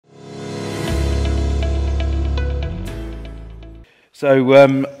So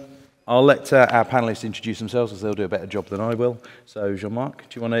I'll let our panelists introduce themselves, as they'll do a better job than I will. So Jean-Marc,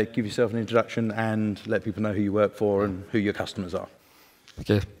 do you want to give yourself an introduction and let people know who you work for and who your customers are?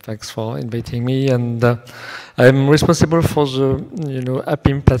 Okay, thanks for inviting me. And I'm responsible for the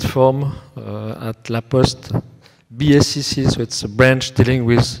APIM platform at La Poste, BSCC, so it's a branch dealing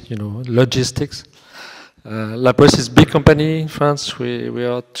with logistics. La Poste is a big company in France. We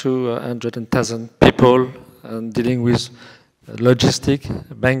are 200,000 people and dealing with logistics,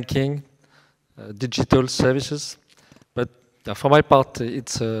 banking, digital services. But for my part,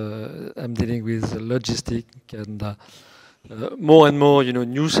 I'm dealing with logistics and more and more,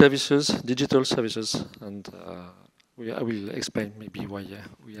 new services, digital services, and I will explain maybe why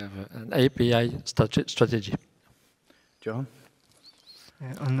we have an API strategy. John?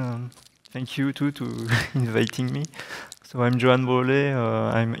 Thank you too to inviting me. So I'm Johan Brolé.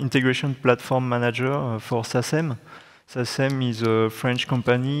 I'm integration platform manager for SACEM. SACEM is a French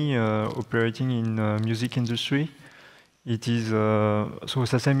company operating in music industry. It is so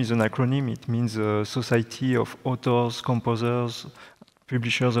SACEM is an acronym. It means Society of Authors, Composers,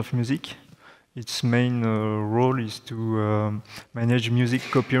 Publishers of Music. Its main role is to manage music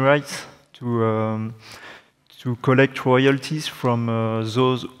copyrights, to collect royalties from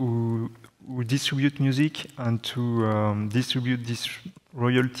those who distribute music, and to distribute these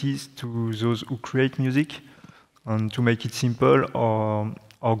royalties to those who create music. And to make it simple,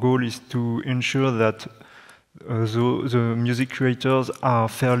 our goal is to ensure that the music creators are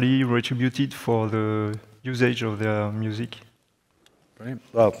fairly retributed for the usage of their music. Brilliant.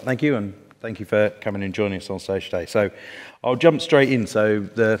 Well, thank you, and thank you for coming and joining us on stage today. So I'll jump straight in. So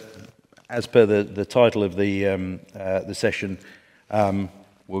as per the title of the session,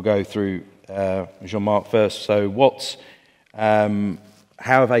 we'll go through Jean-Marc first. So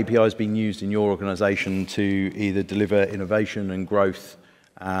how have APIs been used in your organisation to either deliver innovation and growth,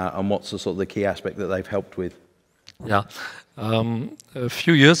 and what's the sort of the key aspect that they've helped with? Yeah, a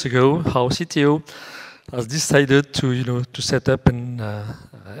few years ago, our CTO has decided to set up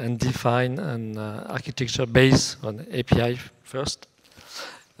and define an architecture based on API first,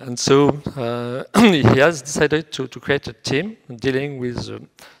 and so he has decided to create a team dealing with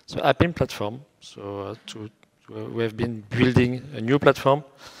the APIM platform. So we have been building a new platform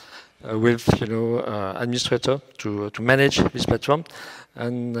with administrator to manage this platform,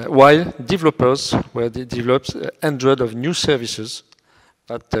 and while developers developed hundreds of new services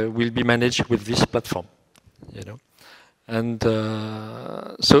that will be managed with this platform, and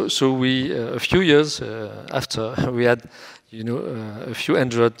so we a few years after we had a few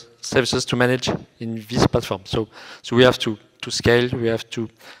hundred services to manage in this platform. So we have to scale. We have to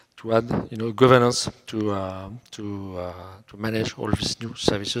add governance to manage all these new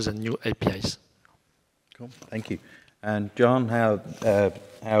services and new APIs. Cool, thank you. And John, how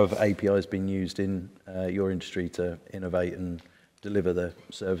have APIs been used in your industry to innovate and deliver the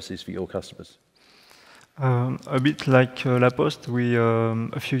services for your customers? A bit like La Poste,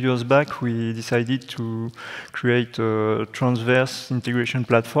 a few years back we decided to create a transverse integration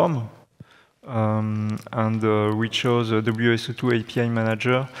platform. And we chose a WSO2 API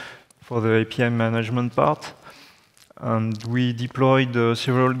manager for the API management part. And we deployed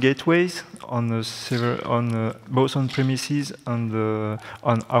several gateways on both on premises and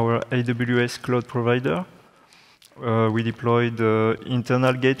on our AWS cloud provider. We deployed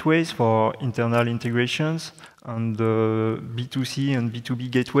internal gateways for internal integrations, and B2C and B2B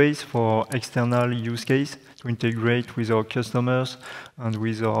gateways for external use case to integrate with our customers and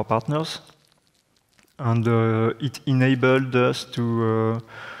with our partners. And it enabled us to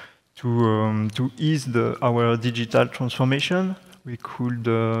ease our digital transformation. We could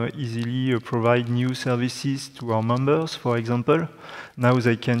easily provide new services to our members, for example. Now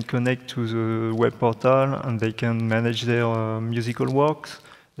they can connect to the web portal and they can manage their musical works.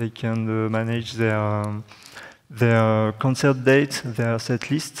 They can manage their concert dates, their set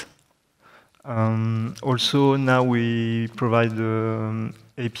list. Also, now we provide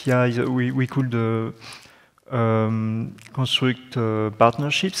APIs. We could construct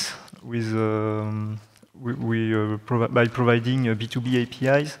partnerships with by providing B2B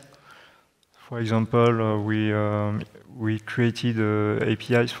APIs. For example, we created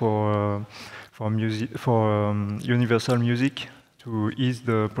APIs for universal music to ease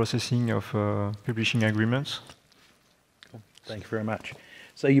the processing of publishing agreements. Cool. Thank you very much.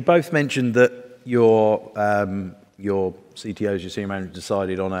 So you both mentioned that your CTOs, your senior manager,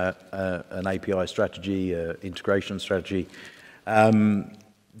 decided on an API strategy, integration strategy.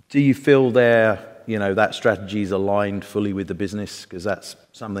 Do you feel that strategy is aligned fully with the business? Because that's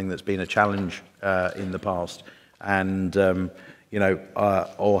something that's been a challenge in the past. And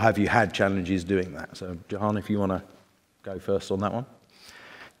or have you had challenges doing that? So, Johan, if you want to go first on that one.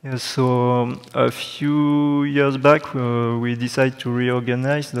 Yeah, so a few years back, we decided to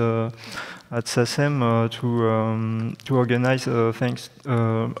reorganize at SACEM to organize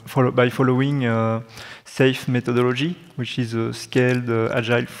by following SAFE methodology, which is a scaled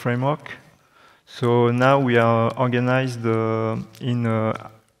agile framework. So now we are organized in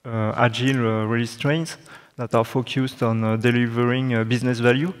agile release trains that are focused on delivering business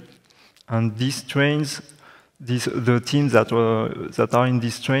value, and these trains. The teams that are in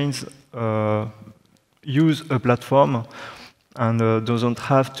these trains use a platform and doesn't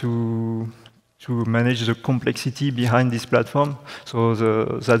have to manage the complexity behind this platform. So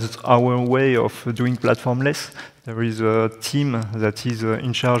that's our way of doing platformless. There is a team that is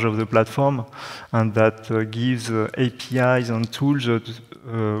in charge of the platform and that gives APIs and tools,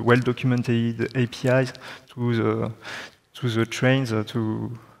 well-documented APIs to the trains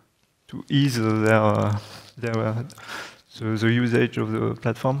to ease the usage of the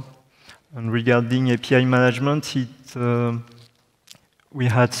platform. And regarding API management, we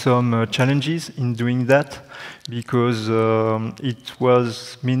had some challenges in doing that because it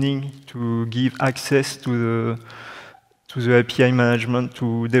was meaning to give access to the API management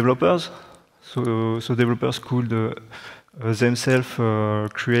to developers. So developers could themselves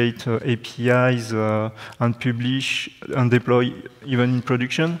create APIs and publish and deploy even in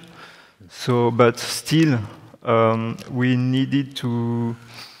production. So, but still, we needed to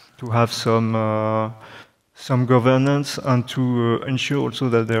have some governance and to ensure also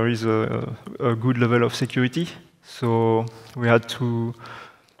that there is a good level of security. So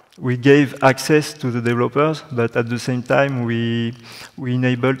we gave access to the developers, but at the same time we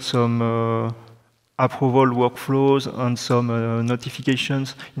enabled some approval workflows and some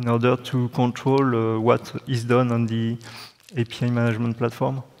notifications in order to control what is done on the API management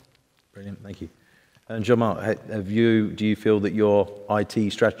platform. Brilliant, thank you. And Jean-Marc, do you feel that your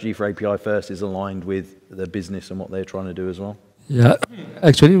IT strategy for API First is aligned with the business and what they're trying to do as well? Yeah,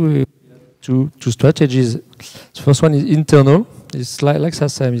 actually we have two strategies. The first one is internal. It's like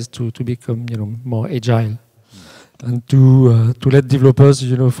SACEM is to become more agile and to let developers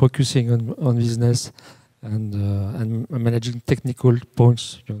focusing on business and managing technical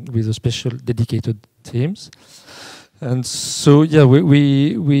points with a special dedicated teams. And so, yeah,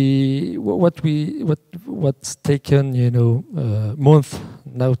 what's taken, month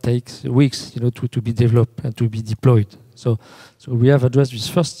now takes weeks, to be developed and to be deployed. So we have addressed this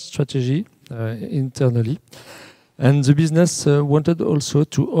first strategy internally, and the business wanted also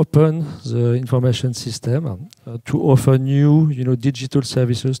to open the information system to offer new, digital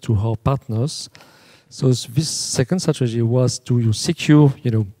services to our partners. So this second strategy was to secure,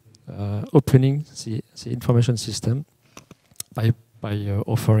 opening the information system by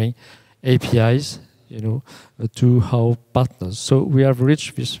offering APIs, to our partners. So we have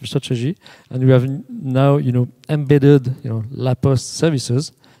reached this strategy, and we have now, embedded, LabPost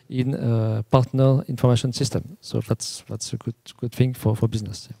services in partner information system. So that's a good thing for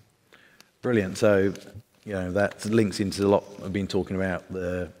business. Yeah. Brilliant. So, that links into a lot I've been talking about,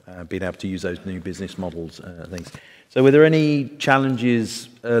 being able to use those new business models things. So were there any challenges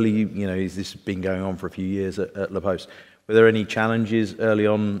early, this has been going on for a few years at LabPost, were there any challenges early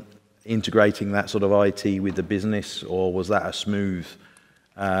on integrating that sort of IT with the business, or was that a smooth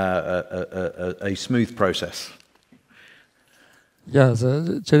process? Yeah,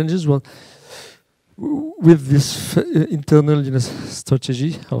 the challenges were with this internal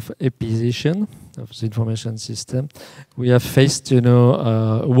strategy of APIization of the information system. We have faced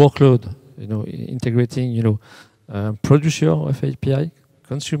workload, integrating producer of API,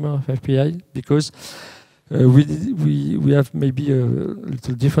 consumer of API, because we have maybe a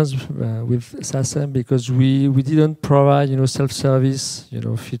little difference with SACEM because we didn't provide self-service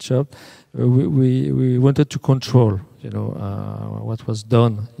feature. We wanted to control what was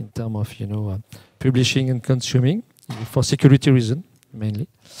done in terms of publishing and consuming for security reason mainly.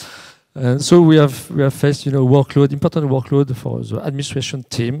 So we have faced important workload for the administration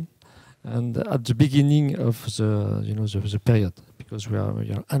team, and at the beginning of the period, because we are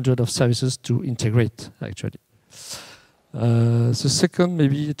hundreds of services to integrate actually. The second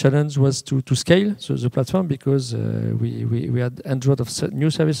maybe challenge was to scale the platform, because we had hundreds of new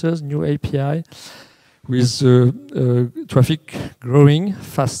services, new API, with traffic growing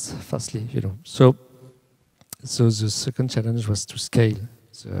fastly. So the second challenge was to scale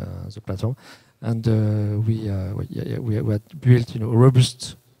the platform, and we had built a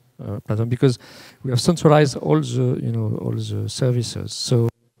robust platform, because we have centralized all the services. So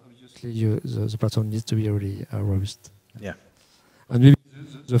obviously the platform needs to be really robust. Yeah. And maybe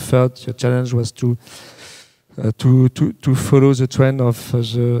the third challenge was to follow the trend of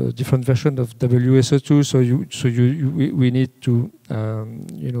the different version of WSO2. We need to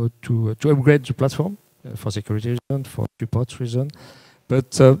to upgrade the platform for security reason, for support reason,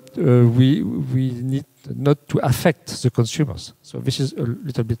 but we need not to affect the consumers. So this is a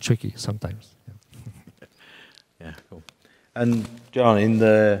little bit tricky sometimes. Yeah, cool. And John, in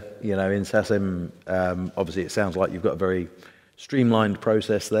the in SASM, obviously it sounds like you've got a very streamlined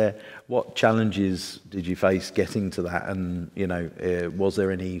process there. What challenges did you face getting to that? And was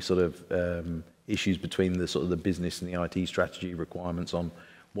there any sort of issues between the sort of the business and the IT strategy requirements on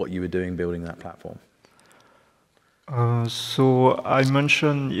what you were doing building that platform? So I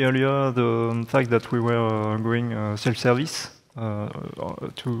mentioned earlier the fact that we were going self-service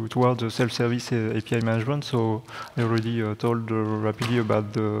towards the self-service API management. So I already told rapidly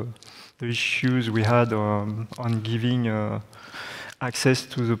about the issues we had on giving access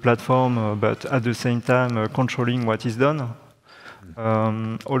to the platform, but at the same time controlling what is done.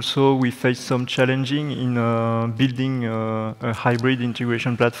 Also, we faced some challenging in building a hybrid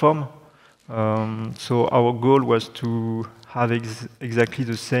integration platform. So our goal was to have exactly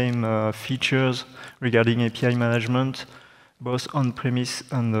the same features regarding API management, both on-premise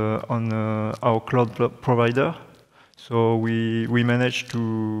and on our cloud provider. So we managed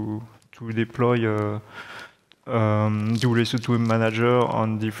to deploy WSO2 manager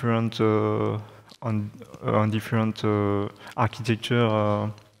on different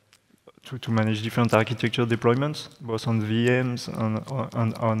architecture to manage different architecture deployments, both on VMs and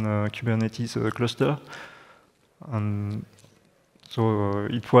on Kubernetes cluster. And so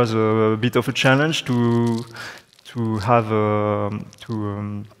it was a bit of a challenge to have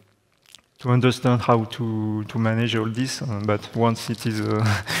to understand how to manage all this. But once it is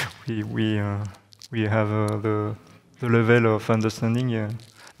we have the level of understanding.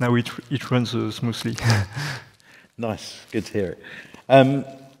 Now it runs smoothly. Nice, good to hear it.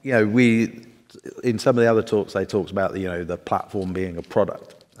 We in some of the other talks they talked about the platform being a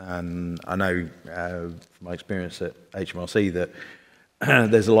product, and I know from my experience at HMRC that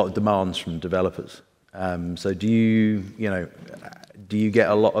there's a lot of demands from developers. So do you get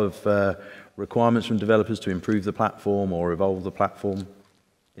a lot of requirements from developers to improve the platform or evolve the platform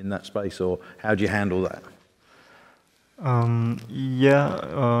in that space, or how do you handle that?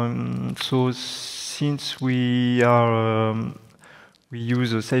 So since we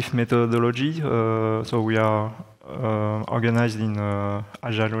use a safe methodology, so we are organized in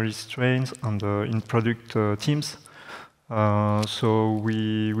agile release trains and in product teams. So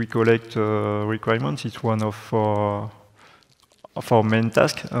we collect requirements. It's one of our main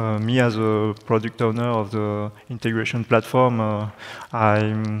tasks. Me as a product owner of the integration platform,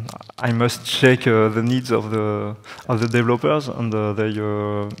 I must check the needs of the developers, and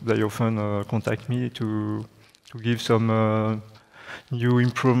they often contact me to give some new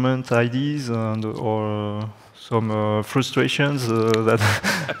improvement ideas or some frustrations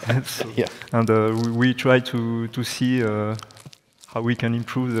and we try to see how we can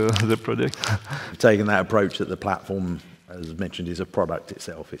improve the product. Taking that approach that the platform, as mentioned, is a product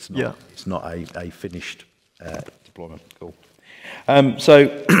itself. It's not. It's not a finished deployment. Cool. So,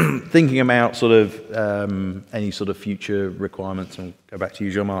 thinking about sort of any sort of future requirements, and go back to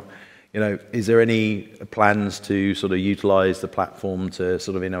you, Jean-Marc. Is there any plans to sort of utilize the platform to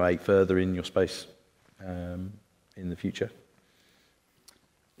sort of innovate further in your space in the future?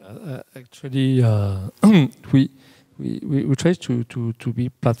 Actually, we try to be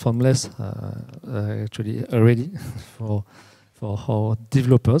platformless actually already for our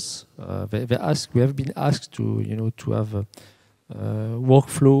developers. We have been asked to to have a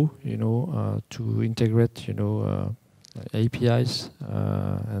workflow to integrate APIs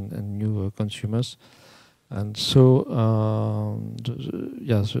and new consumers. And so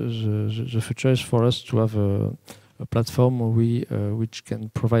the future is for us to have a platform which can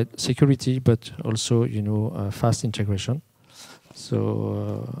provide security, but also fast integration.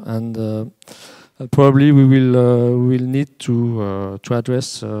 So probably we will need to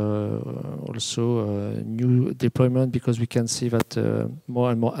address also new deployment, because we can see that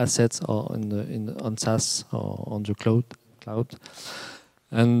more and more assets are on SaaS or on the cloud,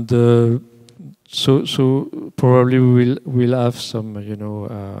 and so probably we'll have some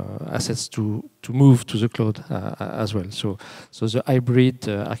assets to move to the cloud as well. So the hybrid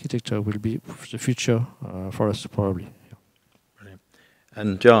architecture will be the future for us probably. Brilliant.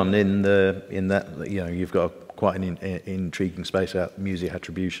 And John, in that you've got quite an intriguing space about music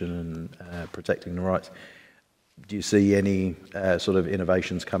attribution and protecting the rights. Do you see any sort of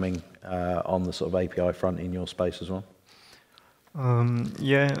innovations coming on the sort of API front in your space as well?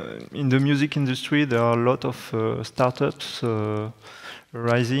 Yeah, in the music industry, there are a lot of startups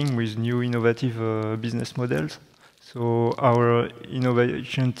rising with new innovative business models. So our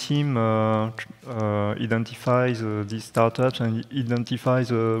innovation team identifies these startups and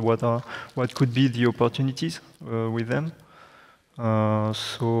identifies what could be the opportunities with them.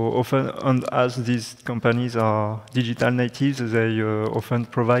 So often, and as these companies are digital natives, they often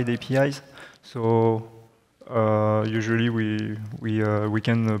provide APIs. So usually we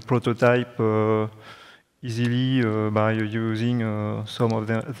can prototype easily by using some of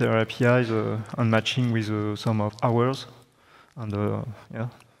their APIs and matching with some of ours, and yeah,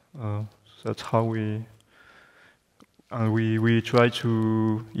 that's how we try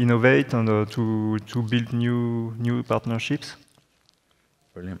to innovate and to build new partnerships.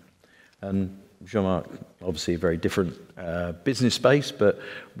 Brilliant. And Jean-Marc, obviously a very different business space, but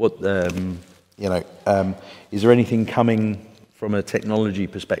what you know, is there anything coming from a technology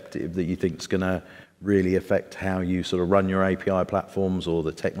perspective that you think is going to really affect how you sort of run your API platforms or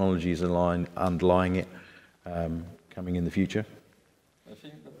the technologies underlying it coming in the future? I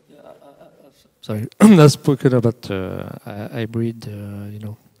think, sorry, I've spoken about hybrid,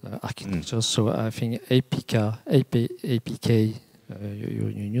 architecture. So I think APK,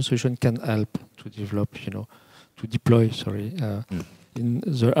 your new solution can help to develop, to deploy. Sorry. In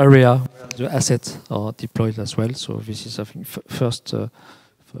the area where the assets are deployed as well. So this is, I think, the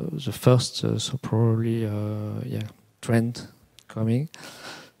first, so probably, trend coming.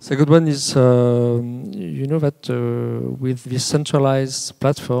 Second one is, that with this centralized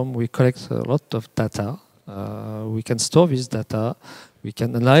platform, we collect a lot of data. We can store this data. We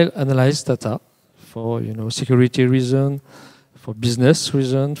can analyze data for, security reason, for business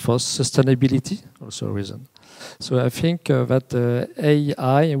reason, for sustainability also reason. So I think that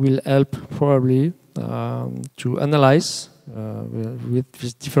AI will help probably to analyze with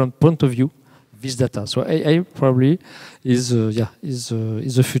this different point of view this data. So AI probably is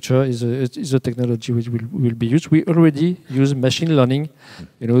the future, is a technology which will be used. We already use machine learning,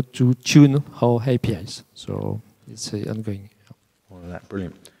 to tune our APIs. So it's ongoing. All of that,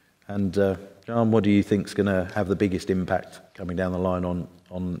 brilliant. And John, what do you think is going to have the biggest impact coming down the line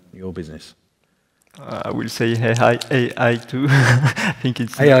on your business? I will say AI too. I think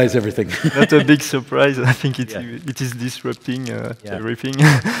it's AI is everything. Not a big surprise. I think it is disrupting everything.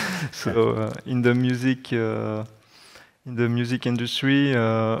 So in the music industry,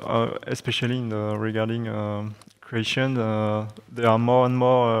 especially regarding creation, there are more and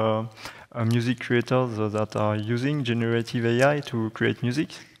more music creators that are using generative AI to create music.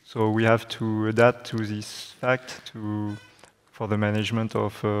 So we have to adapt to this fact for the management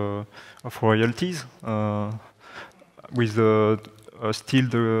of royalties, with still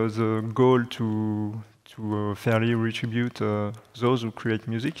the goal to fairly retribute those who create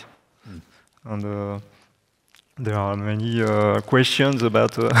music. And there are many questions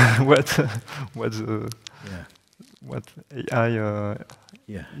about what AI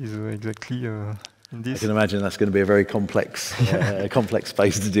is exactly in this. I can imagine that's going to be a very complex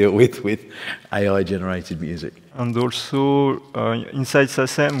space to deal with AI-generated music. And also, inside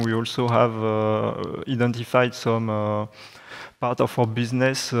SASM, we also have identified some part of our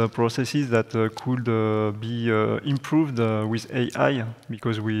business processes that could be improved with AI,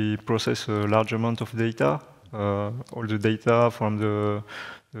 because we process a large amount of data, all the data from the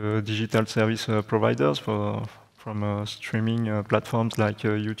digital service providers, from streaming platforms like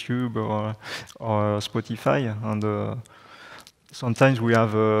YouTube or Spotify. And sometimes we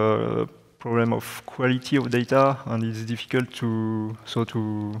have a problem of quality of data, and it's difficult to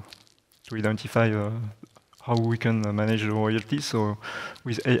identify how we can manage the royalties. So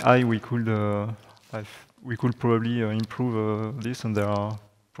with AI, we could probably improve this, and there are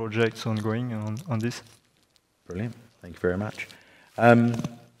projects ongoing on this. Brilliant. Thank you very much.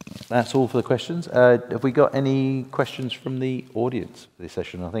 That's all for the questions. Have we got any questions from the audience for this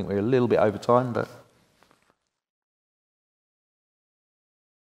session? I think we're a little bit over time, but